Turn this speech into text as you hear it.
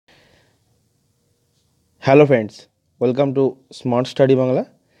Hello friends, welcome to smart study Bangla.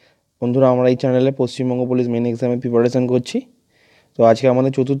 বন্ধুরা, আমরা এই চ্যানেলে পশ্চিমবঙ্গ পুলিশ মেন এক্সামের প্রিপারেশান করছি। তো আজকে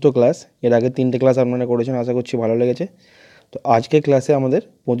আমাদের চতুর্থ ক্লাস। এর আগে 3টে ক্লাস আপনারা করেছেন, আশা করছি ভালো লেগেছে। তো আজকের ক্লাসে আমাদের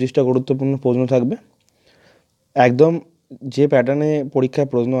 25টা গুরুত্বপূর্ণ প্রশ্ন থাকবে। একদম যে প্যাটার্নে পরীক্ষায়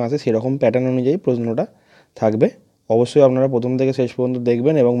প্রশ্ন আসে সেরকম প্যাটার্ন অনুযায়ী প্রশ্নটা থাকবে। অবশ্যই আপনারা প্রথম থেকে শেষ পর্যন্ত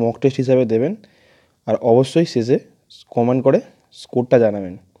দেখবেন এবং মক টেস্ট হিসাবে দেবেন। আর অবশ্যই শেষে কমেন্ট করে স্কোরটা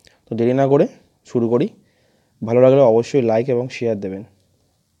জানাবেন। তো দেরি না করে শুরু করি। ভালো লাগলে অবশ্যই লাইক এবং শেয়ার দেবেন।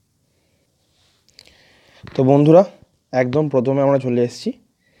 তো বন্ধুরা, একদম প্রথমে আমরা চলে এসেছি।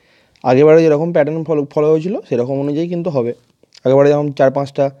 আগেবারে যেরকম প্যাটার্ন ফলো হয়েছিল সেরকম অনুযায়ী কিন্তু হবে। আগেবারে যেমন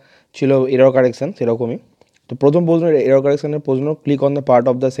 4-5টা ছিল এরর কারেকশান, সেরকমই। তো প্রথম প্রশ্ন, এরর কারেকশানের প্রশ্ন, click on the part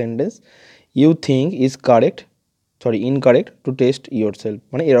of the sentence you think is incorrect to test your self,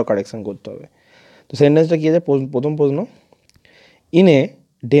 মানে এরর কারেকশান করতে হবে। তো সেন্টেন্সটা কী আছে? প্রথম প্রশ্ন, in a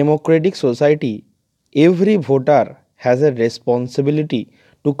democratic society every voter has a responsibility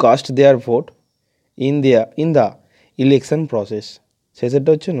to caste there vote in the election process. শেষেরটা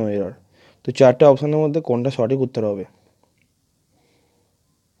হচ্ছে no error. তো 4টে অপশানের মধ্যে কোনটা সঠিক উত্তর হবে?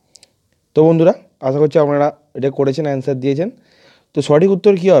 তো বন্ধুরা, আশা করছি আপনারা এটা করেছেন, অ্যান্সার দিয়েছেন। তো সঠিক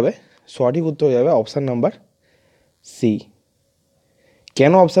উত্তর কী হবে? সঠিক উত্তর হয়ে যাবে অপশান নাম্বার সি।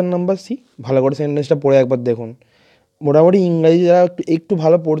 কেন অপশান নাম্বার সি? ভালো করে সেন্টেন্সটা পড়ে একবার দেখুন। মোটামুটি ইংরাজি যারা একটু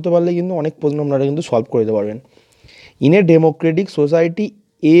ভালো পড়তে পারলে কিন্তু অনেক প্রশ্ন আপনারা কিন্তু সলভ করে দিতে পারবেন। In a democratic society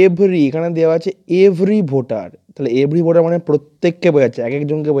every, এখানে দেওয়া আছে এভরি ভোটার, তাহলে এভরি ভোটার মানে প্রত্যেককে বোঝাচ্ছে, এক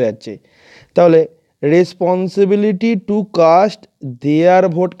একজনকে বোঝাচ্ছে। তাহলে responsibility to caste there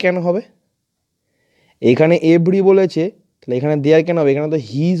vote কেন হবে? এখানে এভরি বলেছে, তাহলে এখানে দেয়ার কেন হবে? এখানে তো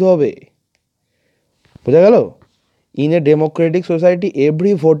হিজ হবে। বোঝা গেল? In a democratic society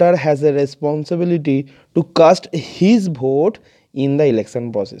every voter has a responsibility to caste his vote in the election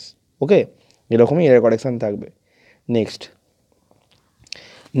process. ওকে, এরকমই এর কারেকশান থাকবে।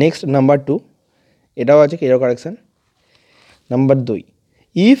 নেক্সট নাম্বার 2, এটাও আছে error correction. Number 2,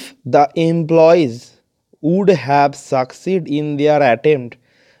 if the employees would have succeed in their attempt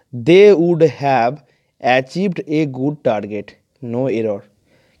they would have achieved a good target, no error.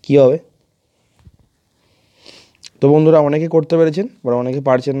 কী হবে? তো বন্ধুরা, অনেকে করতে পেরেছেন বা অনেকে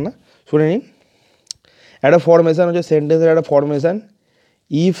পারছেন না, শুনে নিন। একটা ফরমেশান হচ্ছে, সেন্টেন্সের একটা ফরমেশান।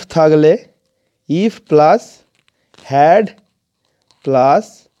 ইফ থাকলে if plus had plus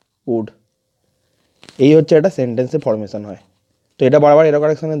would, এই হচ্ছে একটা সেন্টেন্সের ফরমেশান হয়। তো এটা বারবার এরর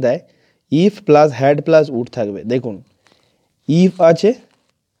কারেকশানে দেয়। If plus had plus would থাকবে। দেখুন, ইফ আছে,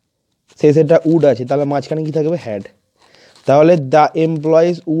 শেষেরটা উড আছে, তাহলে মাঝখানে কী থাকবে? হ্যাড। তাহলে দ্য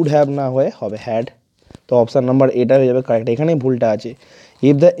এমপ্লয়িজ উড হ্যাভ না হয়ে হবে হ্যাড। তো অপশান নাম্বার এটা হয়ে যাবে কারেক্ট। এখানেই ভুলটা আছে।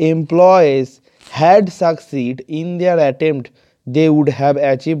 If the employees had succeed in their attempt they would have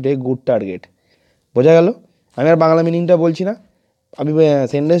achieved a good target. বোঝা গেল? আমি আর বাংলা মিনিংটা বলছি না, আমি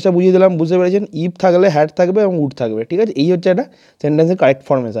সেন্টেন্সটা বুঝিয়ে দিলাম, বুঝতে পেরেছেন? ইফ থাকলে হ্যাড থাকবে এবং উড থাকবে, ঠিক আছে? এই হচ্ছে একটা সেন্টেন্সের correct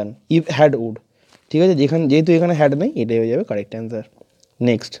formation, if had would. ঠিক আছে, যেহেতু এখানে হ্যাড নেই, এটাই হয়ে যাবে correct answer.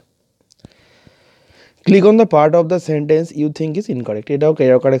 Next, click on the part of the sentence you think is incorrect, এটাও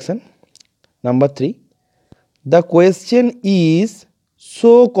error correction. Number 3, the question is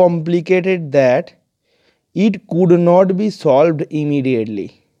so complicated that it could not be solved immediately.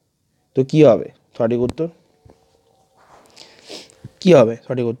 তো কী হবে সঠিক উত্তর? কী হবে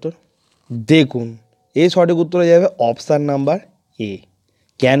সঠিক উত্তর? দেখুন, এই সঠিক উত্তর হয়ে যাবে অপশান নাম্বার এ।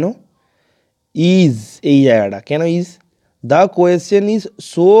 কেন? ইজ, এই জায়গাটা কেন is? The question is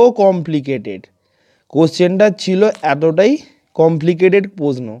so complicated, কোশ্চেনটা ছিল এতটাই কমপ্লিকেটেড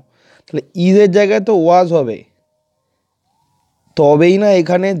প্রশ্ন, তাহলে ইজের জায়গায় তো ওয়াজ হবে, তবেই না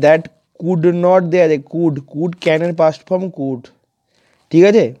এখানে দ্যাট কুড নট দেয়া যায়। কুড ক্যানের পাস্ট ফর্ম কুড, ঠিক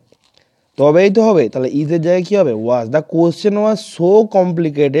আছে? তবেই তো হবে। তাহলে ইজের জায়গায় কী হবে? ওয়াজ। The question was so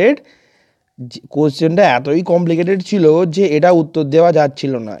complicated, কোশ্চেনটা এতই কমপ্লিকেটেড ছিল যে এটা উত্তর দেওয়া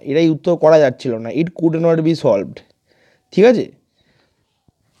যাচ্ছিল না, এটাই উত্তর করা যাচ্ছিল না। It could not be solved, ঠিক আছে?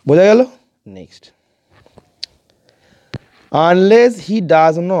 বোঝা গেল? Next, unless he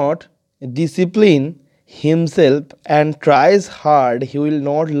does not discipline himself and tries hard he will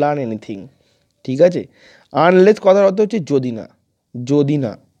not learn anything. ঠিক আছে, আনলেস কথার অর্থ হচ্ছে যদি না, যদি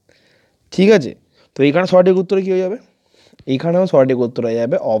না, ঠিক আছে? তো এইখানে সঠিক উত্তর কী হয়ে যাবে? এইখানেও সঠিক উত্তর হয়ে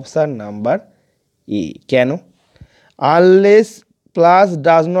যাবে অপশান নাম্বার এ। কেন? আনলেস প্লাস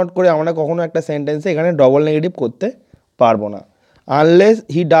ডাজ নট করে আমরা কখনো একটা সেন্টেন্সে এখানে ডবল নেগেটিভ করতে পারবো না। Unless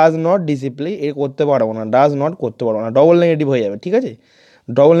he does not discipline, এ করতে পারবো না, ডাজ নট করতে পারবো না, ডবল নেগেটিভ হয়ে যাবে, ঠিক আছে?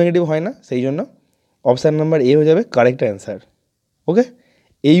 ডবল নেগেটিভ হয় না, সেই জন্য অপশান নাম্বার এ হয়ে যাবে কারেক্ট অ্যান্সার। ওকে,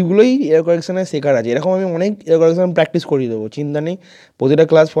 এইগুলোই এরর কারেকশানে শেখার আছে। এরকম আমি অনেক এরর কারেকশান প্র্যাকটিস করিয়ে দেবো, চিন্তা নেই। প্রতিটা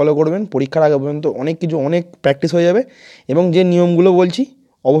ক্লাস ফলো করবেন, পরীক্ষার আগে পর্যন্ত অনেক প্র্যাকটিস হয়ে যাবে। এবং যে নিয়মগুলো বলছি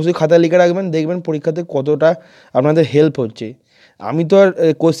অবশ্যই খাতায় লিখে রাখবেন, দেখবেন পরীক্ষাতে কতটা আপনাদের হেল্প হচ্ছে। আমি তো আর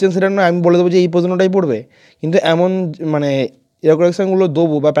কোশ্চেন সেটা নয় আমি বলে দেবো যে এই প্রশ্নটাই পড়বে, কিন্তু এমন মানে এরর কারেকশানগুলো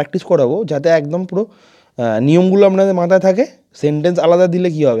দেবো বা প্র্যাকটিস করাবো যাতে একদম পুরো নিয়মগুলো আপনাদের মাথায় থাকে। সেন্টেন্স আলাদা দিলে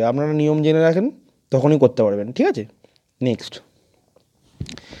কী হবে, আপনারা নিয়ম জেনে রাখেন, তখনই করতে পারবেন, ঠিক আছে।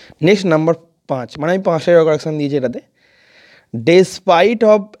 নেক্সট নাম্বার 5, মানে আমি 5টা এরর কারেকশান দিয়েছি এটাতে। Despite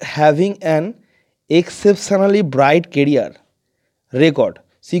of having an exceptionally bright career record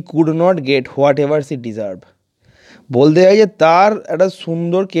C could not get what ever C deserve. বলতে চাই যে তার একটা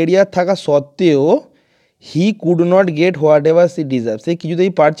সুন্দর কেরিয়ার থাকা সত্ত্বেও he could not get what ever C deserve, সে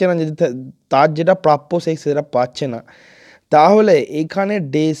কিছুতেই পারছে না, যদি তার যেটা প্রাপ্য সে সেটা পাচ্ছে না। তাহলে এখানে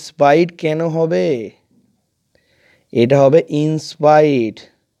ডেসপাইট কেন হবে, এটা হবে ইনস্পাইট,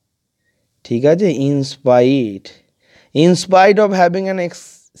 ঠিক আছে। In spite of having an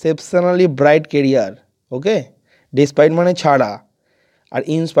exceptionally bright career, okay. Despite মানে ছাড়া, আর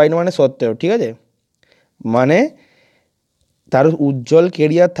ইনস্পাইট মানে সত্ত্বেও, ঠিক আছে। মানে তার উজ্জ্বল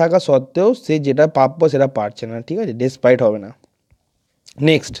কেরিয়ার থাকা সত্ত্বেও সে যেটা প্রাপ্য সেটা পারছে না, ঠিক আছে, ডিসপাইট হবে না।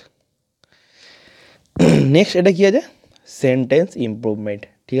 নেক্সট এটা কী আছে, সেন্টেন্স ইমপ্রুভমেন্ট,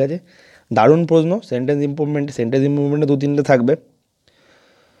 ঠিক আছে। দারুণ প্রশ্ন। সেন্টেন্স ইমপ্রুভমেন্টে 2-3টে থাকবে।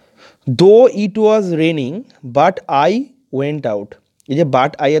 দো ইট ওয়াজ raining but I went out, এই যে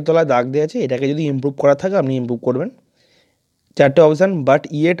বাট আই এর তলায় দাগ দেওয়া আছে, এটাকে যদি ইমপ্রুভ করা থাকে আপনি ইমপ্রুভ করবেন। 4টে option, but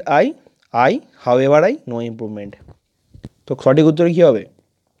yet I how ever I, no improvement. তো সঠিক উত্তর কী হবে,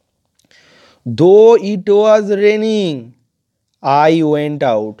 দো ইট ওয়াজ রেনিং আই ওয়েন্ট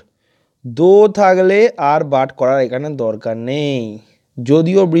আউট। দো থাকলে আর বাট করার এখানে দরকার নেই।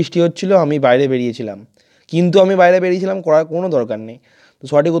 যদিও বৃষ্টি হচ্ছিল আমি বাইরে বেরিয়েছিলাম, কিন্তু আমি বাইরে বেরিয়েছিলাম করার কোনো দরকার নেই। তো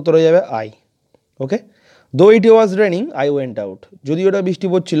সঠিক উত্তর হয়ে যাবে আই, ওকে। দো ইট ওয়াজ রেনিং আই ওয়েন্ট আউট, যদিও ওটা বৃষ্টি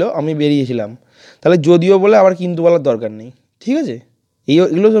পড়ছিল আমি বেরিয়েছিলাম, তাহলে যদিও বলে আবার কিন্তু বলার দরকার নেই, ঠিক আছে।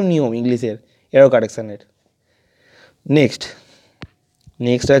 এগুলো সব নিয়ম ইংলিশের এরর কারেকশানের।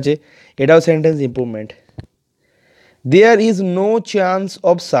 নেক্সট আছে, এটাও sentence improvement. There is no chance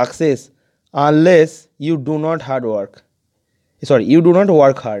of success unless you do not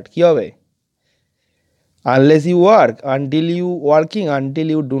work hard, কী হবে, unless you work, until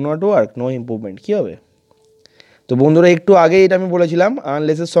you do not work, no improvement, কী হবে। তো বন্ধুরা একটু আগে এটা আমি বলেছিলাম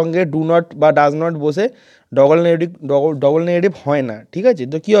আনলেসের সঙ্গে ডু নট বা ডাজ নট বসে ডবল নেগেটিভ হয় না, ঠিক আছে।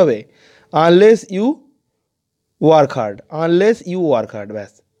 তো কী হবে, আনলেস ইউ ওয়ার্ক হার্ড,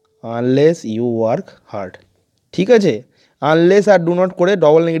 ব্যাস, আনলেস ইউ ওয়ার্ক হার্ড, ঠিক আছে। আনলেস আর ডু নট করে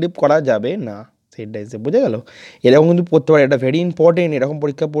ডবল নেগেটিভ করা যাবে না, সেন্টেন্সে, বুঝে গেল। এরকম কিন্তু পড়তে পারে, এটা ভেরি ইম্পর্টেন্ট, এরকম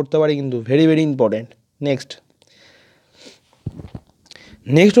পরীক্ষা পড়তে পারে কিন্তু, ভেরি ভেরি ইম্পর্টেন্ট।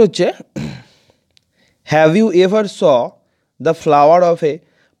 নেক্সট হচ্ছে, have you ever saw the flower of A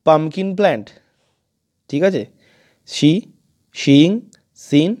pumpkin plant, ঠিক আছে। Seeing,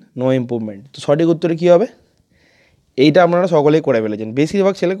 scene, no improvement. তো সঠিক উত্তরে কী হবে, এইটা আপনারা সকলেই করে ফেলেছেন,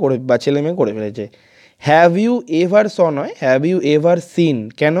 বেশিরভাগ ছেলে মেয়ে করে ফেলেছে। হ্যাভ ইউ এভার স নয়, হ্যাভ ইউ এভার সিন।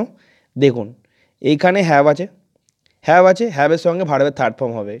 কেন, দেখুন এইখানে হ্যাভের সঙ্গে ভার্বের থার্ড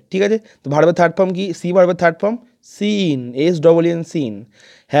ফর্ম হবে, ঠিক আছে। তো ভার্বের থার্ড ফর্ম কি, ভার্বের third form scene, scene.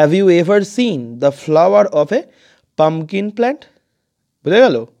 Have you ever seen the flower of A pumpkin plant, বুঝে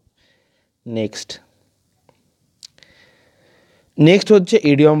গেল। নেক্সট হচ্ছে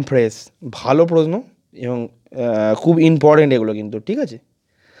ইডিয়ম ফ্রেজ, ভালো প্রশ্ন এবং খুব ইম্পর্টেন্ট এগুলো কিন্তু, ঠিক আছে।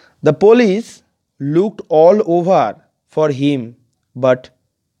 The police looked all over for him but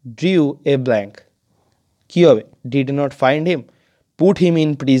drew a blank, কী হবে, did not find him, put him in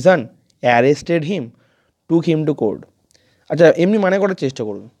prison, arrested him, took him to court. আচ্ছা এমনি মানে করার চেষ্টা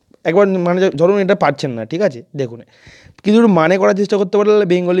করুন একবার, মানে ধরুন এটা পারছেন না, ঠিক আছে, দেখুন কিন্তু মানে করার চেষ্টা করতে পারলে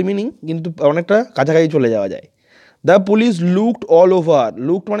বেঙ্গলি মিনিং কিন্তু অনেকটা কাছাকাছি চলে যাওয়া যায়। The police looked all over,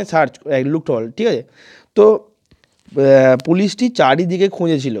 looked মানে সার্চ, লুকড অল, ঠিক আছে। তো পুলিশটি চারিদিকে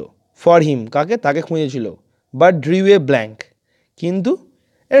খুঁজেছিল, ফর হিম কাকে, তাকে খুঁজেছিল, বাট ড্রিউ এ ব্ল্যাঙ্ক, কিন্তু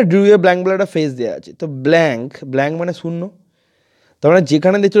ড্রিউ এ ব্ল্যাঙ্ক বলে একটা ফেস দেওয়া আছে। তো ব্ল্যাঙ্ক মানে শূন্য, তার মানে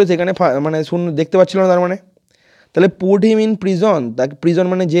যেখানে দেখছিল সেখানে মানে শূন্য দেখতে পাচ্ছিল না, তার মানে তাহলে পুট হিম ইন প্রিজন, তাকে প্রিজন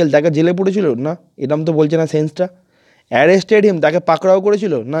মানে জেল, তাকে জেলে পড়েছিল না, এরকম তো বলছে না সেন্সটা। অ্যারেস্টেড হিম, তাকে পাকড়াও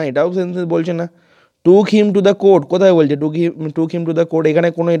করেছিল না, এটাও সেন্স বলছে না। টুক হিম টু দ্য কোর্ট, কোথায় বলছে টুক হিম টু দ্য কোর্ট, এখানে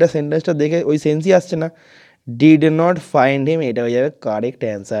কোনো এটা সেন্টেন্সটা দেখে ওই সেন্সই আসছে না। ডিড নট ফাইন্ড হিম, এটা হয়ে যাবে কারেক্ট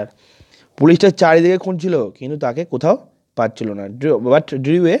অ্যান্সার। পুলিশটা চারিদিকে খুঁজছিল কিন্তু তাকে কোথাও পাচ্ছিল না, বাট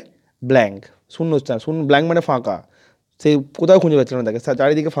ড্রিউ এ ব্ল্যাঙ্ক, শূন্যস্থান, ব্ল্যাঙ্ক মানে ফাঁকা, সে কোথাও খুঁজে পাচ্ছিল না, তাকে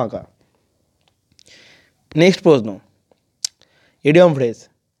চারিদিকে ফাঁকা। নেক্সট প্রশ্ন, idiom phrase,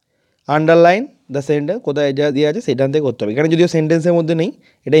 underline the sentence, কোথায় যা দেওয়া আছে সেখান থেকে করতে হবে। এখানে যদিও সেন্টেন্সের মধ্যে নেই,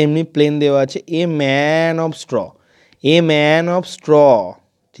 এটা এমনি প্লেন দেওয়া আছে, a man of straw, a man of straw,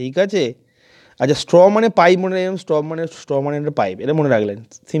 ঠিক আছে। আচ্ছা, স্ট্র মানে পাইপ মনে রাখলাম, স্ট্র মানে একটা পাইপ, এটা মনে রাখলেন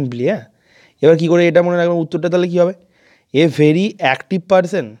সিম্পলি, হ্যাঁ। এবার কী করে এটা মনে রাখবেন, উত্তরটা তাহলে কী হবে, এ ভেরি অ্যাক্টিভ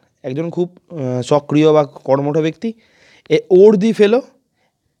পারসন, একজন খুব সক্রিয় বা কর্মঠ ব্যক্তি, এ ওর দি ফেলো,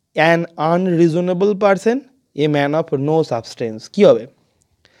 an unreasonable person, a man of no substance. কী হবে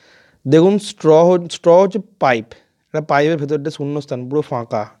দেখুন, স্ট্র হচ্ছে পাইপ, একটা পাইপের ভেতরটা শূন্যস্থান পুরো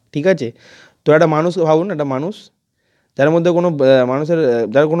ফাঁকা, ঠিক আছে। তো একটা মানুষ ভাবুন, একটা মানুষ যার মধ্যে কোনো মানুষের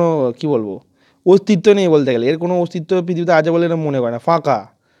যার কোনো কী বলবো অস্তিত্ব নেই বলতে গেলে, এর কোনো অস্তিত্ব পৃথিবীতে আছে বলে এটা মনে করে না, ফাঁকা,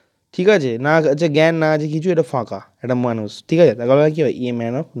 ঠিক আছে, না আছে জ্ঞান, না আছে কিছু, এটা ফাঁকা একটা মানুষ, ঠিক আছে। তাহলে কী হয়, a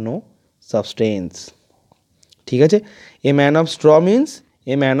man of no substance, ঠিক আছে। A man of straw means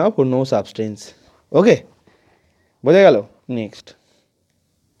a man of no substance. ওকে, বোঝা গেল। নেক্সট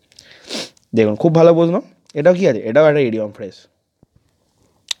দেখুন, খুব ভালো প্রশ্ন, এটাও কি আছে, এটাও একটা idiom phrase.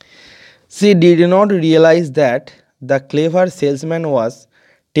 C did not realise that the clever salesman was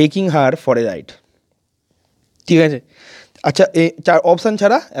taking her for a ride, ঠিক আছে। আচ্ছা, এই চার অপশান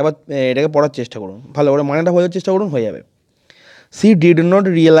ছাড়া এবার এটাকে পড়ার চেষ্টা করুন, ভালো করে মানেটা বোঝার চেষ্টা করুন, হয়ে যাবে। C did not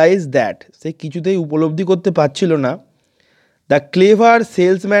realise that, সে কিছুতেই উপলব্ধি করতে পারছিল না, দ্য ক্লেভার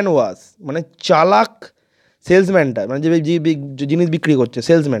সেলসম্যান ওয়াজ মানে চালাক সেলসম্যানটা, মানে যে জিনিস বিক্রি করছে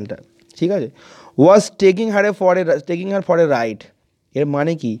সেলসম্যানটা, ঠিক আছে, ওয়াজ taking her for a ride, এর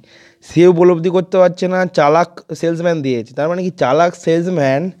মানে কি, সে উপলব্ধি করতে পারছে না চালাক সেলসম্যান দিয়েছে, তার মানে কি চালাক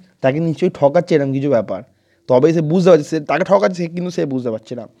সেলসম্যান তাকে নিশ্চয়ই ঠকাচ্ছে এরকম কিছু ব্যাপার, তবেই সে বুঝতে পারছে, সে তাকে ঠকাচ্ছে কিন্তু সে বুঝতে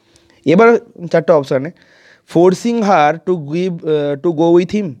পারছে না। এবার চারটা অপশানে, forcing her to go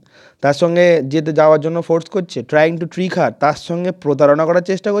with him, তার সঙ্গে যাওয়ার জন্য ফোর্স করছে, ট্রাইং টু ট্রিক হার, তার সঙ্গে প্রতারণা করার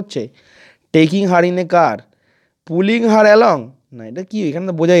চেষ্টা করছে, taking her in a car, pulling her along, না এটা কি, এখানে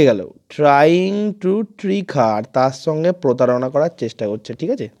তো বোঝাই গেল, ট্রাইং টু ট্রিক হার, তার সঙ্গে প্রতারণা করার চেষ্টা করছে, ঠিক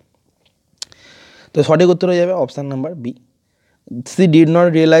আছে। তো সঠিক উত্তর হয়ে যাবে option number B, C did not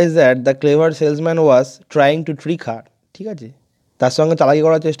realise that the clever salesman was trying to trick হার, ঠিক আছে, তার সঙ্গে চালাকি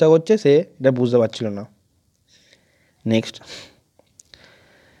করার চেষ্টা করছে, সে এটা বুঝতে পারছিল না। নেক্সট,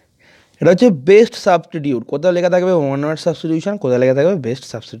 এটা হচ্ছে বেস্ট সাবস্টিটিউট, কোথাও লেখা থাকবে ওয়ান ওয়ার্ড সাবস্টিটিউশন, কোথাও লেখা থাকবে বেস্ট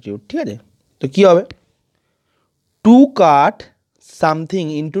সাবস্টিটিউট, ঠিক আছে। তো কী হবে, টু কাট সামথিং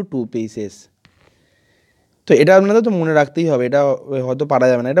ইন্টু টু পিসেস, তো এটা আপনাদের তো মনে রাখতেই হবে, এটা হয়তো পারা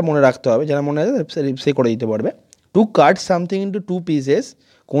যাবে না, এটা মনে রাখতে হবে, যারা মনে আছে সে করে দিতে পারবে। টু কাট সামথিং ইন্টু টু পিসেস,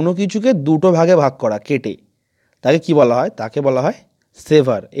 কোনো কিছুকে দুটো ভাগে ভাগ করা, কেটে, তাকে কি বলা হয়, তাকে বলা হয়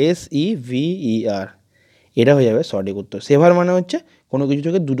সেভার, SEVER, এটা হয়ে যাবে সঠিক উত্তর। সেভার মানে হচ্ছে কোনো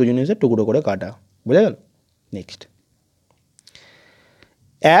কিছুকে দুটো জিনিসের টুকরো করে কাটা, বোঝা গেল। নেক্সট,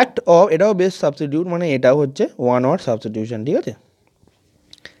 অ্যাক্ট অফ, এটাও বেস্ট সাবস্টিটিউট, মানে এটাও হচ্ছে ওয়ান ওয়ার্ড সাবস্টিটিউশন, ঠিক আছে।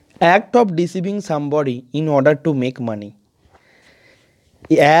 Act of deceiving somebody in order to make money,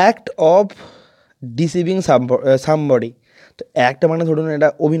 act of deceiving somebody, তো অ্যাক্ট মানে ধরুন এটা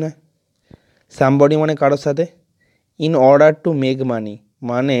অভিনয়, সামবডি মানে কারোর সাথে, in order to make money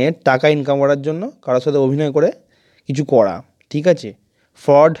মানে টাকা ইনকাম করার জন্য কারোর সাথে অভিনয় করে কিছু করা, ঠিক আছে।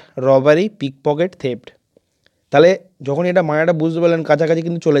 Fraud, robbery, pick pocket, theft, তাহলে যখন এটা মানেটা বুঝতে পারলেন, কাছাকাছি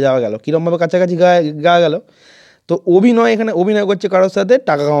কিন্তু চলে যাওয়া গেল, কীরকমভাবে কাছাকাছি গাওয়া গেল, তো অভিনয়, এখানে অভিনয় করছে কারোর সাথে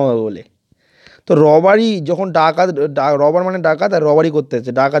টাকা কামাবে বলে। তো রবারি, যখন রবার মানে ডাকাত, আর রবারি করতে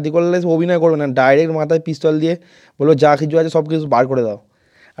হচ্ছে, ডাকাতি করলে সে অভিনয় করবে না, ডাইরেক্ট মাথায় পিস্তল দিয়ে বলবো যা কিছু আছে সব কিছু বার করে দাও।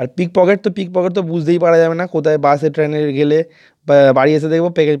 আর পিক পকেট তো বুঝতেই পারা যাবে না, কোথায় বাসে ট্রেনে গেলে বা বাড়ি এসে দেখবো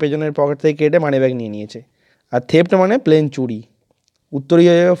পেছনের পকেট থেকে কেটে মানি ব্যাগ নিয়ে নিয়েছে। আর থেফট মানে প্লেন চুরি, উত্তরই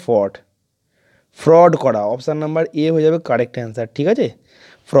হয়ে যাবে ফ্রড করা, অপশান নাম্বার এ হয়ে যাবে কারেক্ট অ্যান্সার, ঠিক আছে।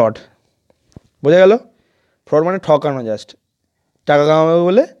 ফ্রড, বোঝা গেল, ফ্রড মানে ঠকানো, জাস্ট টাকা কামাবে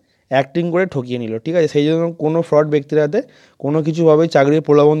বলে অ্যাক্টিং করে ঠকিয়ে নিল, ঠিক আছে। সেই জন্য কোনো ফ্রড ব্যক্তির হাতে কোনো কিছুভাবেই চাকরির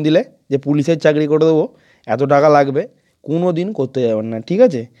প্রলোভন দিলে যে পুলিশের চাকরি করে দেবো, এত টাকা লাগবে, কোনো দিন করতে যাবেন না, ঠিক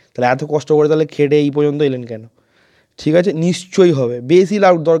আছে। তাহলে এত কষ্ট করে তাহলে খেটে এই পর্যন্ত এলেন কেন, ঠিক আছে। নিশ্চয়ই হবে, বেশি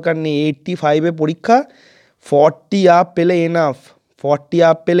লাভ দরকার নেই, 85 পরীক্ষা, 40 আপ পেলে এনাফ, 40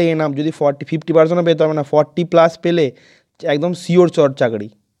 আপ পেলে এনাফ, যদি 50% পেতে হবে না, 40+ পেলে একদম শিওর চাকরি,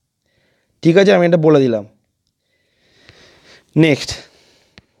 ঠিক আছে, আমি এটা বলে দিলাম। Next,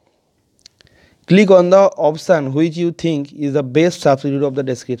 click on the option which you think is the best substitute of the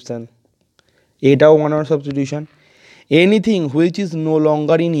description, এটাও one word substitution. Anything which is no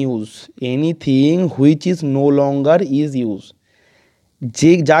longer in use, anything which is no longer is use,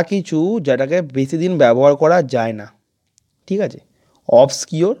 যা কিছু যেটাকে বেশি দিন ব্যবহার করা যায় না, ঠিক আছে।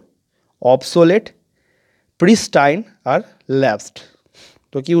 অবস্কিওর, অবসোলেট, প্রিস্টাইন আর ল্যাপসড,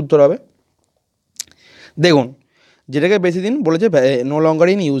 তো কি উত্তর হবে দেখুন, যেটাকে বেশি দিন বলেছে নো লঙ্গার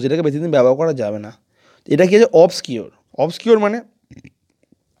ইন ইউজ, এটাকে বেশি দিন ব্যবহার করা যাবে না। এটা কি আছে অবসকিওর, অবসকিওর মানে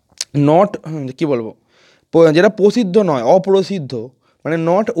নট কী বলবো, যেটা প্রসিদ্ধ নয়, অপ্রসিদ্ধ, মানে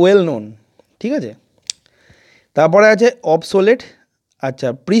নট ওয়েল নোন, ঠিক আছে। তারপরে আছে অবসোলেট। আচ্ছা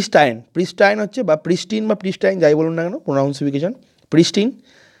প্রিস্টাইন, প্রিস্টাইন হচ্ছে বা প্রিস্টিন বা প্রিস্টাইন যাই বলুন না কেন প্রোনাউন্সিফিকেশন, প্রিস্টিন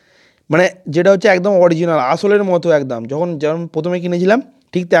মানে যেটা হচ্ছে একদম অরিজিনাল আসলের মতো, একদম যখন যেমন প্রথমে কিনেছিলাম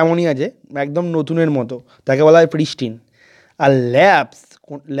ঠিক তেমনই আছে, একদম নতুনের মতো, তাকে বলা হয় প্রিস্টিন। আর ল্যাপস,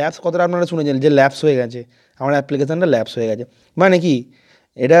 ল্যাপস কথাটা আপনারা শুনেছেন যে ল্যাপস হয়ে গেছে, আমার অ্যাপ্লিকেশানটা ল্যাপস হয়ে গেছে, মানে কি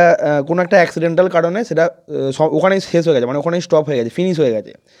এটা কোনো একটা অ্যাক্সিডেন্টাল কারণে সেটা সব ওখানেই শেষ হয়ে গেছে, মানে ওখানেই স্টপ হয়ে গেছে, ফিনিশ হয়ে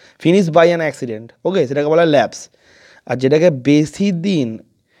গেছে, ফিনিশ বাই অ্যান অ্যাক্সিডেন্ট, ওকে, সেটাকে বলা হয় ল্যাপস। আর যেটাকে বেশি দিন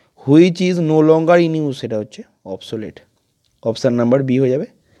which is no longer in use সেটা হচ্ছে অবসোলেট। অপশান নাম্বার বি হয়ে যাবে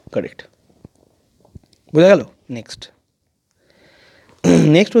কারেক্ট। বোঝা গেল? নেক্সট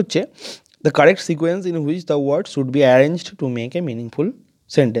নেক্সট হচ্ছে the correct sequence in which the word should be arranged to make a meaningful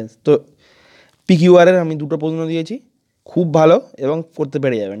sentence. তো পিকিউআরের আমি দুটো প্রশ্ন দিয়েছি, খুব ভালো এবং করতে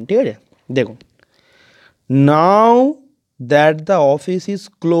পেরে যাবেন, ঠিক আছে। দেখুন, now that the office is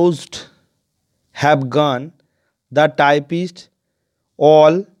closed have গান the typist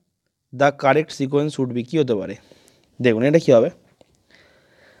all the correct sequence should be, কী হতে পারে? দেখুন এটা কী হবে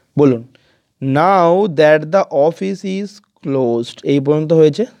বলুন। Now that the office is closed এই পর্যন্ত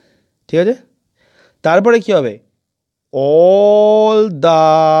হয়েছে, ঠিক আছে। তারপরে কী হবে? All the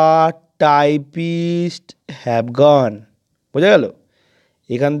typist have gone, বোঝা গেল?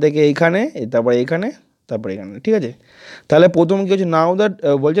 এখান থেকে এইখানে, তারপরে এখানে, তারপরে এখানে, ঠিক আছে। তাহলে প্রথম কী হচ্ছে, নাও দ্যাট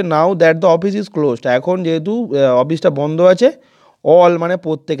বলছে now that the office is closed, এখন যেহেতু অফিসটা বন্ধ আছে, অল মানে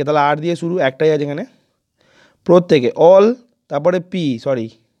প্রত্যেকে, তাহলে আর দিয়ে শুরু, একটাই আছে এখানে, প্রত্যেকে, অল, তারপরে পি, সরি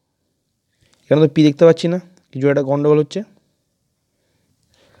এখানে তো পি দেখতে পাচ্ছি না, কিছু একটা গন্ডগোল হচ্ছে,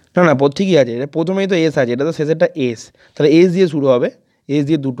 না না ঠিকই আছে, এটা প্রথমেই তো এস আছে, এটা তো শেষেরটা এস, তাহলে এস দিয়ে শুরু হবে, এস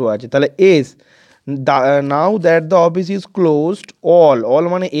দিয়ে দুটো আছে, তাহলে S, now that the office is closed all, all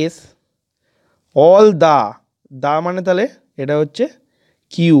মানে এস, অল দা মানে তাহলে এটা হচ্ছে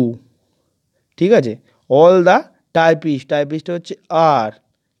কিউ, ঠিক আছে। অল দ্য টাইপিস্ট, টাইপিস্টটা হচ্ছে আর,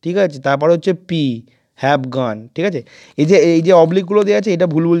 ঠিক আছে। তারপর হচ্ছে পি, হ্যাভ গান, ঠিক আছে। এই যে অবলিকগুলো দেওয়া আছে এটা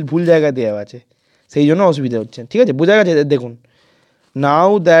ভুল ভুল জায়গায় দেওয়া আছে, সেই জন্য অসুবিধা হচ্ছে, ঠিক আছে, বোঝা গেছে? দেখুন,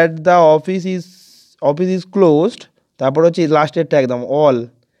 now that the office is closed, তারপর হচ্ছে লাস্টেরটা একদম অল,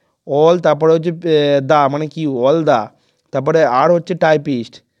 তারপরে হচ্ছে দা মানে কিউ, অল দা, তারপরে আর হচ্ছে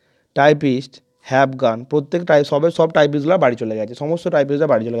টাইপিস্ট হ্যাভ গান, প্রত্যেক সব টাইপিস্টগুলো বাড়ি চলে গেছে, সমস্ত টাইপিস্টরা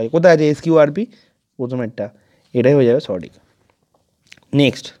বাড়ি চলে গেছে, কোথায় আছে? SQRP প্রথমেরটা, এটাই হয়ে যাবে সঠিক।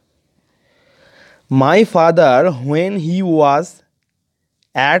 Next, my father when he was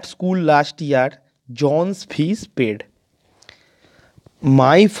at school last year Johns fees paid.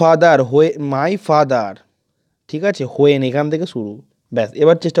 My father, ঠিক আছে, হোয়েন এখান থেকে শুরু, ব্যাস।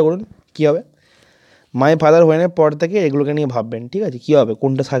 এবার চেষ্টা করুন কী হবে। মাই ফাদার হোয়েনের পর থেকে এগুলোকে নিয়ে ভাববেন, ঠিক আছে, কী হবে,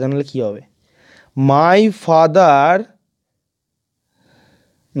 কোনটা সাজানোলে কী হবে। মাই ফাদার,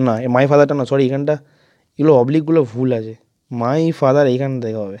 না মাই ফাদারটা না, সরি এখানটা, এগুলো অবলিকগুলো ভুল আছে, মাই ফাদার এইখান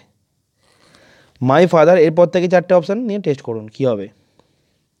থেকে হবে। মাই ফাদার এরপর থেকে চারটে অপশান নিয়ে টেস্ট করুন কী হবে।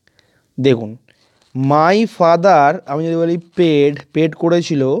 দেখুন, মাই ফাদার আমি যদি বলি পেড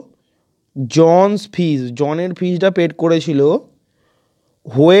করেছিল জনস ফিজ, জনের ফিজটা পেড করেছিল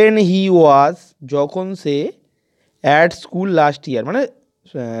হোয়েন হি ওয়াজ, যখন সে অ্যাট স্কুল লাস্ট ইয়ার মানে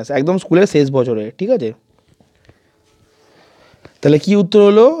একদম স্কুলের শেষ বছরে, ঠিক আছে। তাহলে কি উত্তর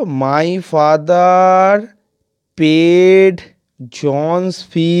হলো? My father paid Johns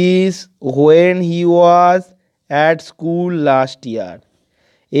fees when he was at school last year,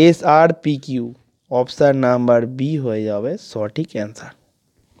 SRPQ, option number B হয়ে যাবে সঠিক অ্যান্সার।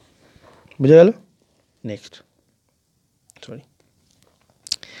 বুঝে গেল? নেক্সট, সরি,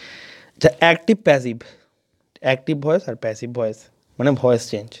 আচ্ছা অ্যাক্টিভ প্যাসিভ, অ্যাক্টিভ ভয়েস আর প্যাসিভ ভয়েস মানে ভয়েস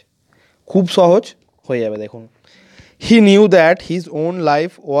চেঞ্জ, খুব সহজ হয়ে যাবে। দেখুন, he knew that his own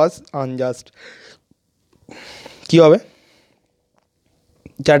life was unjust, কী হবে?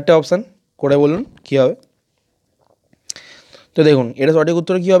 চারটে অপশান করে বলুন কী হবে। তো দেখুন এটা সঠিক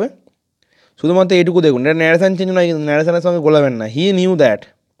উত্তর কী হবে, শুধুমাত্র এইটুকু দেখুন, এটা ন্যারেশান চেঞ্জ নয়, কিন্তু ন্যারেশানের সঙ্গে গোলাবেন না। হি নিউ দ্যাট,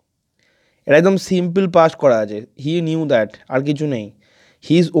 এটা একদম সিম্পল পাস্ট করা আছে, হি নিউ দ্যাট, আর কিছু নেই।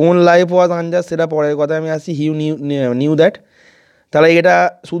 His own life was unjust, সেটা পরের কথায় আমি আসছি, হি নিউ দ্যাট, তাহলে এটা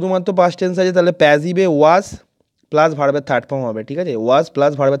শুধুমাত্র পাস্ট টেন্স আছে, তাহলে প্যাসিভে ওয়াজ প্লাস ভার্বের থার্ড ফর্ম হবে, ঠিক আছে। ওয়াজ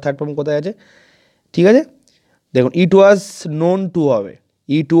প্লাস ভার্বের থার্ড ফর্ম কোথায় আছে, ঠিক আছে। দেখুন ইট ওয়াজ নোন টু হবে,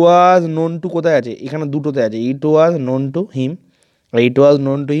 ইট ওয়াজ নোন টু কোথায় আছে, এখানে দুটোতে আছে, ইট was known to him R it was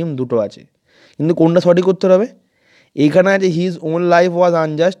known to him, দুটো আছে, কিন্তু কোনটা সঠিক উত্তর হবে? এইখানে আছে his own life was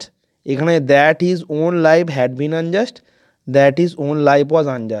unjust, এখানে that his own life had been unjust, that his own life was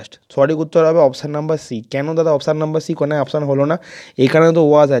unjust. সঠিক উত্তর হবে অপশান নাম্বার সি। কেন দাদা অপশান নাম্বার সি কোনো অপশান হলো না? এখানে তো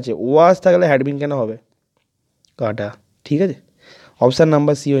ওয়াজ আছে, ওয়াজ থাকলে হ্যাড বিন কেন হবে? কাটা। ঠিক আছে, অপশান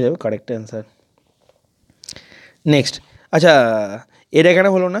নাম্বার সি হয়ে যাবে কারেক্ট অ্যান্সার। নেক্সট, আচ্ছা এটা কেন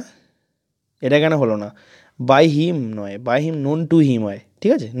হলো না? এটা কেন হলো না? বাই হিম নয়, by him known to him হয়,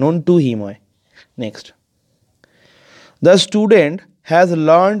 ঠিক আছে, নোন টু হিম হয়। Next, the student has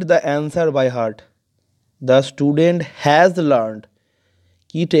learned the answer by heart. The student has learned,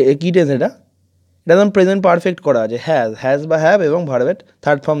 key tense এটা? এটা একদম প্রেজেন্ট পারফেক্ট করা আছে, হ্যাজ বা হ্যাভ এবং ভার্বের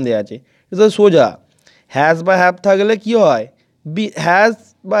থার্ড ফর্ম দেওয়া আছে। এটা তো সোজা, হ্যাজ বা হ্যাভ থাকলে কী হয়? হ্যাজ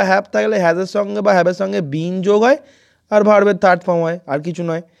বা হ্যাভ থাকলে হ্যাজের সঙ্গে বা হ্যাভের সঙ্গে বিন যোগ হয় আর ভার্বের থার্ড ফর্ম হয়, আর কিছু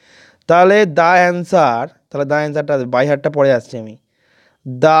নয়। তাহলে দ্য অ্যান্সার, তাহলে দ্য অ্যান্সারটা বাই হার্টটা পরে আসছে আমি।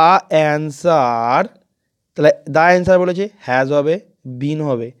 দ্য অ্যান্সার, তাহলে দ্য অ্যান্সার বলেছে হ্যাজ হবে, বিন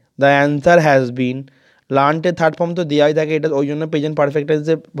হবে, the answer has been. লার্নটের third form তো দেওয়াই থাকে, এটা ওই জন্য প্রেজেন্ট পারফেক্ট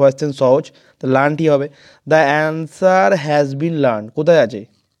টেন্সে ভয়েস চেঞ্জ সহজ, তো লার্নটি হবে। The answer has been learn কোথায় আছে?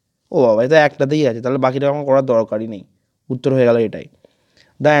 ও বাবা, এটা একটাতেই আছে, তাহলে বাকিটা আমার করার দরকারই নেই, উত্তর হয়ে গেল এটাই।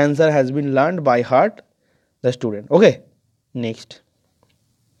 The answer has been learned by heart the student. Okay, next.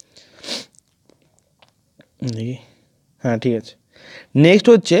 দেখি, হ্যাঁ ঠিক আছে। নেক্সট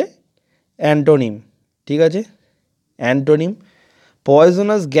হচ্ছে অ্যান্টোনিম, ঠিক আছে। Antonym,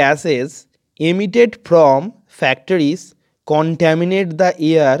 poisonous gases emitted from factories কন্ট্যামিনেট the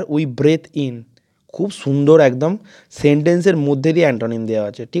air we breathe in. খুব সুন্দর একদম সেন্টেন্সের মধ্যে দিয়ে অ্যান্টোনিম দেওয়া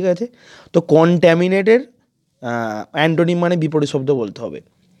আছে, ঠিক আছে। তো কন্ট্যামিনেটের অ্যান্টোনিম মানে বিপরীত শব্দ বলতে হবে।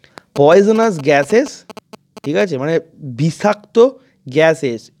 পয়জনাস গ্যাসেস, ঠিক আছে, মানে বিষাক্ত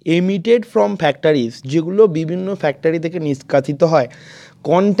গ্যাসেস এমিটেড ফ্রম ফ্যাক্টরিজ, যেগুলো বিভিন্ন ফ্যাক্টরি থেকে নিষ্কাশিত হয়।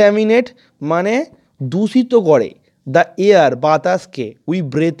 কন্ট্যামিনেট মানে দূষিত করে, দ্য এয়ার বাতাসকে, উই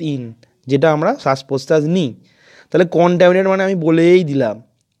ব্রেথ ইন যেটা আমরা শ্বাস প্রশ্বাস নিই। তাহলে কন্ট্যামিনেট মানে আমি বলেই দিলাম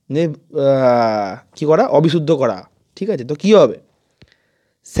যে কী করা, অবিশুদ্ধ করা, ঠিক আছে। তো কী হবে?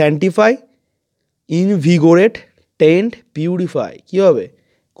 স্যান্টিফাই, ইনভিগোরেট, টেন্ট, পিউরিফাই। কী হবে?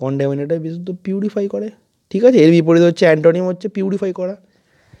 কন্ট্যামিনেটের বিশুদ্ধ, পিউরিফাই করে, ঠিক আছে। এর বিপরীত হচ্ছে অ্যান্টোনিম হচ্ছে পিউরিফাই করা।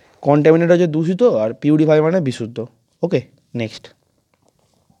 কন্ট্যামিনেট হচ্ছে দূষিত আর পিউরিফাই মানে বিশুদ্ধ। ওকে, next.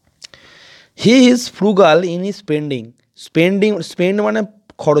 He is frugal in is spending. Spend মানে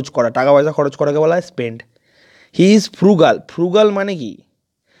খরচ করা, টাকা পয়সা খরচ করাকে বলা হয় spend. He is frugal, frugal মানে কি?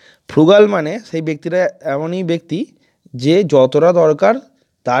 ফ্রুগাল মানে সেই ব্যক্তিটা এমনই ব্যক্তি যে যতটা দরকার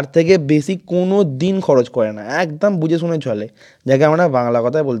তার থেকে বেশি কোনো দিন খরচ করে না, একদম বুঝে শুনে চলে, যাকে আমরা বাংলা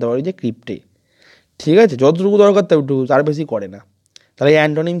কথায় বলতে পারি যে কিপ্টে, ঠিক আছে। যতটুকু দরকার ততটুকু, তার বেশি করে না। তাহলে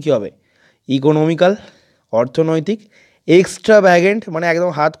অ্যান্টোনিম কী হবে? ইকোনমিক্যাল, অর্থনৈতিক, এক্সট্রাভ্যাগেন্ট মানে একদম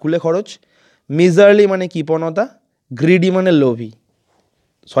হাত খুলে খরচ, মিজারলি মানে কৃপণতা, গ্রিডি মানে লোভী।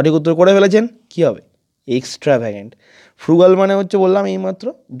 সঠিক উত্তর করে ফেলেছেন, কী হবে? এক্সট্রাভ্যাগেন্ট। ফ্রুগাল মানে হচ্ছে বললাম এইমাত্র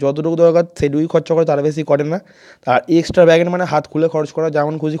যতটুকু দরকার সেটুকুই খরচা করে, তার বেশি করে না। আর এক্সট্রাভ্যাগেন্ট মানে হাত খুলে খরচ করা,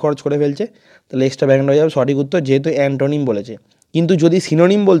 যেমন খুশি খরচ করে ফেলছে, তাহলে এক্সট্রাভ্যাগেন্ট হয়ে যাবে সঠিক উত্তর, যেহেতু অ্যান্টোনিম বলেছে। কিন্তু যদি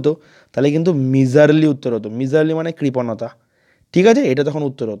সিনোনিম বলতো তাহলে কিন্তু মিজারলি উত্তর হতো, মিজারলি মানে কৃপণতা, ঠিক আছে, এটা তখন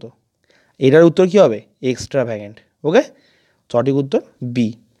উত্তর হতো। এটার উত্তর কী হবে? এক্সট্রাভ্যাগেন্ট। ওকে, সঠিক উত্তর বি।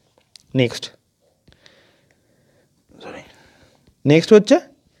 নেক্সট, নেক্সট হচ্ছে,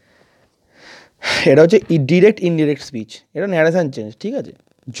 এটা হচ্ছে ডিরেক্ট ইনডিরেক্ট স্পিচ, এটা ন্যারেশন চেঞ্জ, ঠিক আছে।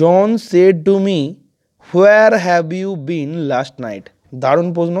 জন said to me where have you been last night. দারুণ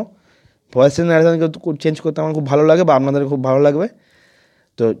প্রশ্ন, ভয়েস ন্যারেশন চেঞ্জ করতে আমার খুব ভালো লাগে, বা আপনাদের খুব ভালো লাগবে।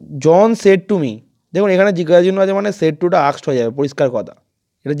 তো জন সেড টু মি, দেখুন এখানে জিজ্ঞাসার জন্য আছে মানে সেড টুটা আক্সড হয়ে যাবে, পরিষ্কার কথা।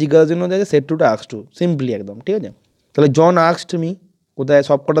 এটা জিজ্ঞাসার জন্য আছে সেড টুটা আক্সড টু, সিম্পলি একদম, ঠিক আছে। তাহলে জন আক্সড মি, কোথায়?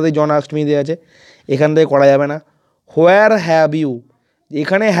 সব কটাতেই জন আক্সড মি দেওয়া আছে, এখান থেকে করা যাবে না। হোয়ার হ্যাভ ইউ,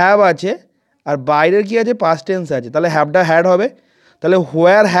 এখানে হ্যাভ আছে আর বাইরের কী আছে? পাস্ট টেন্স আছে, তাহলে হ্যাভটা হ্যাড হবে, তাহলে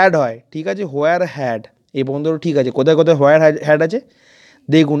হোয়ার হ্যাড হয়, ঠিক আছে, হোয়ার হ্যাড, এই পর্যন্ত ঠিক আছে। কোথায় কোথায় হোয়ার হ্যাড আছে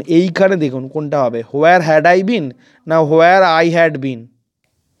দেখুন, এইখানে দেখুন কোনটা হবে, হোয়ার হ্যাড আই বিন না হোয়ার আই হ্যাড বিন।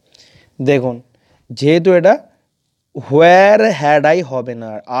 দেখুন, যেহেতু এটা হোয়ার হ্যাড আই হবে না,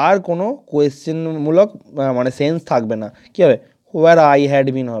 আর কোনো কোয়েশ্চেনমূলক মানে সেন্স থাকবে না, কী হবে? হোয়ার আই হ্যাড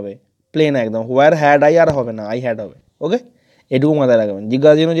বিন হবে, প্লেন একদম। হোয়ার হ্যাড আই আর হবে না, আই হ্যাড হবে। ওকে, এটুকু মাথায় রাখবেন।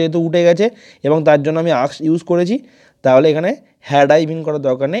 জিজ্ঞাসার জন্য যেহেতু উঠে গেছে এবং তার জন্য আমি আক্স ইউজ করেছি, তাহলে এখানে হ্যাড আই বিন করার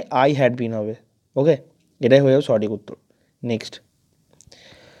দরকার নেই, আই হ্যাড বিন হবে। ওকে, এটাই হয়ে যাবে সঠিক উত্তর। Next,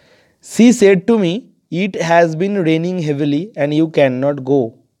 she said to me it has been raining heavily and you can not go.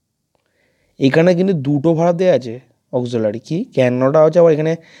 এখানে কিন্তু দুটো ভাড়া দেওয়া আছে অক্সিলারি, কি ক্যান নটটা হচ্ছে আবার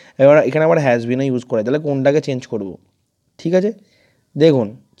এখানে, এখানে আবার হ্যাজ বিনও ইউজ করে, তাহলে কোনটাকে চেঞ্জ করব? ঠিক আছে, দেখুন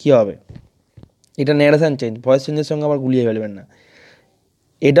কী হবে, এটা ন্যারেশন চেঞ্জ, ভয়েস চেঞ্জের সঙ্গে আবার গুলিয়ে ফেলবেন না।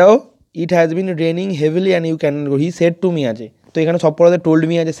 এটাও it has been raining heavily and you can go, he said to me আছে, তো এখানে সব পড়াতে টোল্ড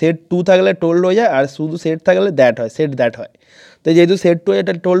মি আছে, সেড টু থাকলে টোল্ড হয়ে যায়, আর শুধু সেড থাকলে দ্যাট হয়, সেড দ্যাট হয়। তো যেহেতু সেড টু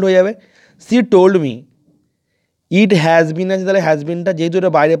এটা টোল্ড হয়ে যাবে। She told me, it has been আছে, তাহলে হ্যাজ বিনটা যেহেতু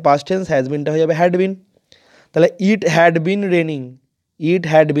এটা বাইরে পাস্ট টেন্স, হ্যাজ বিনটা হয়ে যাবে হ্যাড বিন। তাহলে it had been raining, it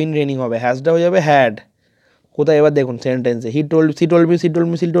had been raining হবে, হ্যাজটা হয়ে যাবে হ্যাড। কোথায় এবার দেখুন সেন্টেন্সে, he told, she told me, she told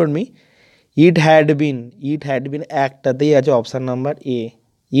me, she told me, it had been, it had been একটাতেই আছে option number A,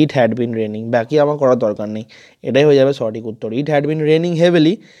 it had been raining, বাকি আমার করার দরকার নেই, এটাই হয়ে যাবে সঠিক উত্তর। It had been raining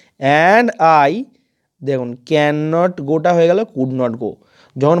heavily and I, দেখুন ক্যান নট গোটা হয়ে গেল কুড নট গো।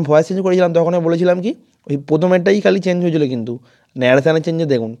 যখন ভয়েস চেঞ্জ করেছিলাম তখন বলেছিলাম কি, ওই প্রথমেরটাই খালি চেঞ্জ হয়েছিল, কিন্তু ন্যারেশনের চেঞ্জে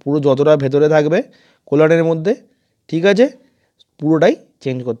দেখুন পুরো যতটা ভেতরে থাকবে কোলনের মধ্যে, ঠিক আছে, পুরোটাই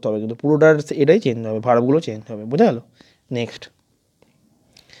চেঞ্জ করতে হবে, কিন্তু পুরোটার এটাই চেঞ্জ হবে, ভার্বগুলো চেঞ্জ হবে, বোঝা গেল।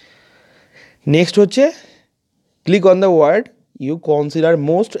 নেক্সট হচ্ছে click on the word you consider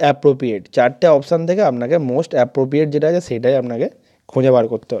most appropriate, চারটে অপশান থেকে আপনাকে মোস্ট অ্যাপ্রোপ্রিয়েট যেটা আছে সেটাই আপনাকে খুঁজে বার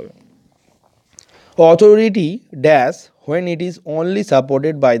করতে হবে। Authority dash when it is only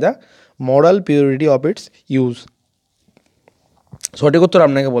supported by the moral purity of its use, সঠিক উত্তর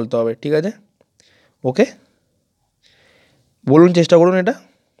আপনাকে বলতে হবে, ঠিক আছে, ওকে, বলুন, চেষ্টা করুন, এটা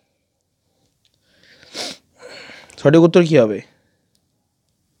সঠিক উত্তর কী হবে?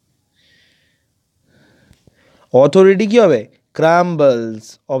 অথরিটি কী হবে? ক্রাম্বলস,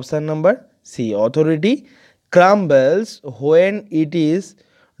 option number C, authority ক্রাম্বলস when it is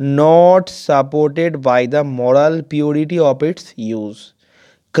not supported by the moral purity of its use.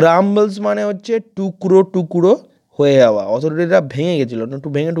 ক্রাম্বলস মানে হচ্ছে টুকরো টুকরো হয়ে যাওয়া, অথরিটিটা ভেঙে গেছিলো, একটু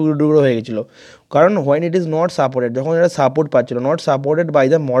ভেঙে টুকরো টুকরো হয়ে গেছিলো, কারণ when it is not supported, যখন এটা সাপোর্ট পাচ্ছিলো, not supported by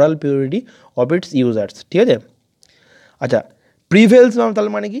the moral purity of its users, ঠিক আছে। আচ্ছা, প্রিভেলস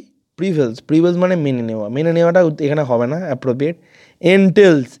তাহলে মানে কি? প্রিভেলস মানে মেনে নেওয়া, মেনে নেওয়াটা এখানে হবে না অ্যাপ্রোপ্রিয়েট।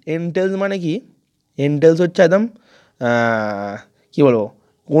 এন্টেলস মানে কি? এন্টেলস হচ্ছে একদম কী বলবো,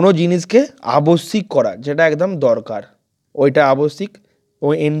 কোনো জিনিসকে আবশ্যিক করা, যেটা একদম দরকার, ওইটা আবশ্যিক।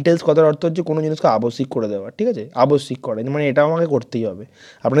 ওই এন্টেলস কথার অর্থ হচ্ছে কোনো জিনিসকে আবশ্যিক করে দেওয়া, ঠিক আছে, আবশ্যিক করে, মানে এটা আমাকে করতেই হবে,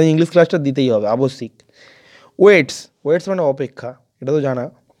 আপনাদের ইংলিশ ক্লাসটা দিতেই হবে, আবশ্যিক। ওয়েটস মানে অপেক্ষা, এটা তো জানা।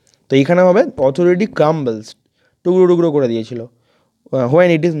 তো এইখানে হবে অথরিটি ক্রাম্বলস, টুকরো টুকরো করে দিয়েছিল, when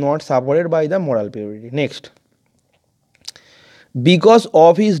it is not supported by the moral purity. Next, because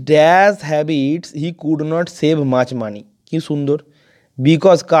of his dash habits he could not save much money. কি সুন্দর,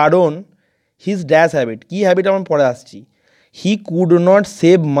 বিকজ কারণ, হিজ ড্যাশ হ্যাবিট, কী হ্যাবিট আমরা পরে আসছি, he could not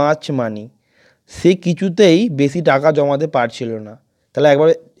save much money, সে কিছুতেই বেশি টাকা জমাতে পারছিল না। তাহলে একবার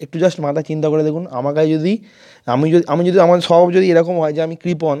একটু জাস্ট মাথা চিন্তা করে দেখুন, আমার কাছে যদি আমি যদি আমার স্বভাব যদি এরকম হয় যে আমি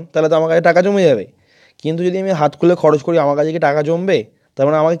কৃপণ, তাহলে তো আমার কাছে টাকা জমে যাবে, কিন্তু যদি আমি হাত খুলে খরচ করি আমার কাছে কি টাকা জমবে? তার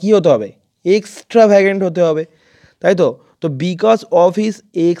মানে আমাকে কী হতে হবে? এক্সট্রাভ্যাগেন্ট হতে হবে, তাই তো। তো because of his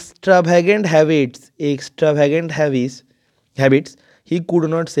এক্সট্রাভ্যাগেন্ট habits he could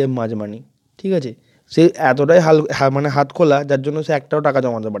not save much money, ঠিক আছে, সে এতটাই মানে হাত খোলা, যার জন্য সে একটাও টাকা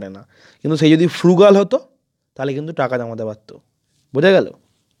জমাতে পারে না, কিন্তু সে যদি ফ্রুগাল হতো তাহলে কিন্তু টাকা জমাতে পারতো, বোঝা গেল।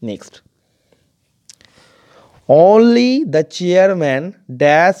 Next, only the chairman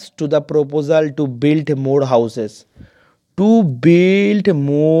dashed to the proposal to build more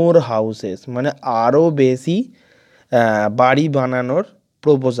houses. মানে আরও বেশি বাড়ি বানানোর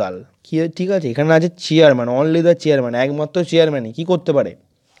প্রপোজাল, কি, ঠিক আছে, এখানে আছে চেয়ারম্যান, অনলি দ্য চেয়ারম্যান, একমাত্র চেয়ারম্যানই কী করতে পারে?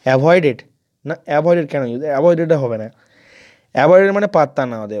 অ্যাভয়েডেড না, অ্যাভয়েডেড কেন, অ্যাভয়েডেডটা হবে না, অ্যাভয়েডেড মানে পাত্তা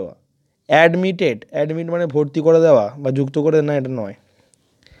না দেওয়া। অ্যাডমিট মানে ভর্তি করে দেওয়া বা যুক্ত করে, না এটা নয়।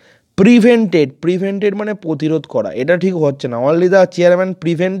 প্রিভেন্টেড মানে প্রতিরোধ করা, এটা ঠিক হচ্ছে না। Only the chairman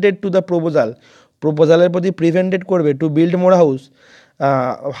prevented to the প্রপোজালের প্রতি প্রিভেন্টেড করবে টু বিল্ড মোর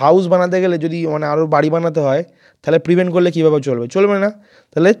হাউস বানাতে গেলে, যদি মানে আরও বাড়ি বানাতে হয়, তাহলে প্রিভেন্ট করলে কীভাবে চলবে না।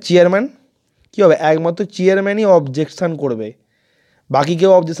 তাহলে চেয়ারম্যান কী হবে? একমাত্র চেয়ারম্যানই অবজেকশান করবে, বাকি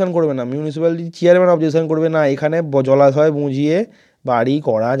কেউ অবজেকশান করবে না। মিউনিসিপ্যালিটি চেয়ারম্যান অবজেকশান করবে না, এখানে জলাশয় বুঝিয়ে বাড়ি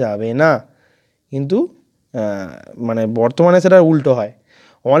করা যাবে না, কিন্তু মানে বর্তমানে সেটা উল্টো হয়।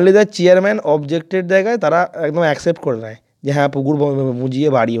 অনলি দ্য চেয়ারম্যান অবজেক্টের জায়গায় তারা একদম অ্যাকসেপ্ট করে নেয় যে হ্যাঁ পুকুর বুঝিয়ে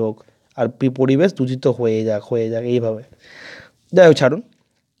বাড়ি হোক, আর পরিবেশ দূষিত হয়ে যাক এইভাবে। যাই হোক, ছাড়ুন।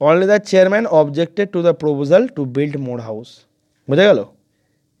 Only the chairman objected to the proposal to build more house, বোঝা গেল।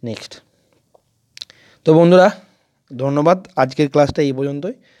 নেক্সট, তো বন্ধুরা ধন্যবাদ, আজকের ক্লাসটা এই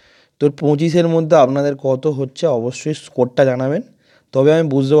পর্যন্তই। তো 25-এর মধ্যে আপনাদের কত হচ্ছে অবশ্যই স্কোরটা জানাবেন, তবে আমি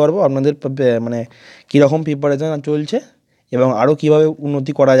বুঝতে পারবো আপনাদের মানে কীরকম প্রিপারেশান চলছে এবং আরও কীভাবে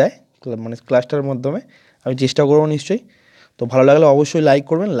উন্নতি করা যায়, মানে ক্লাসটার মাধ্যমে আমি চেষ্টা করবো নিশ্চয়ই। তো ভালো লাগলে অবশ্যই লাইক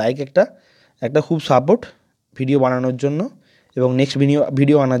করবেন, লাইক একটা খুব সাপোর্ট ভিডিও বানানোর জন্য এবং নেক্সট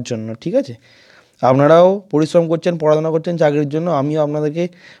ভিডিও আনার জন্য, ঠিক আছে। আপনারাও পরিশ্রম করছেন, পড়াশোনা করছেন চাকরির জন্য, আমিও আপনাদেরকে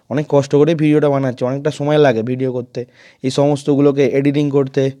অনেক কষ্ট করে ভিডিওটা বানাচ্ছি, অনেকটা সময় লাগে ভিডিও করতে, এই সমস্তগুলোকে এডিটিং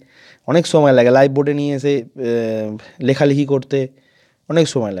করতে অনেক সময় লাগে, লাইভ বোর্ডে নিয়ে এসে লেখালেখি করতে অনেক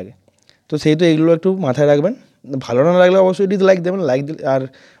সময় লাগে। তো সেহেতু এইগুলো একটু মাথায় রাখবেন। ভালো না লাগলে অবশ্যই ডিসলাইক দেবেন, লাইক দিলে আর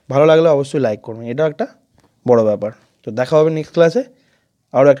ভালো লাগলে অবশ্যই লাইক করবেন, এটাও একটা বড় ব্যাপার। তো দেখা হবে নেক্সট ক্লাসে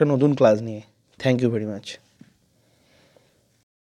আরও একটা নতুন ক্লাস নিয়ে। Thank you very much.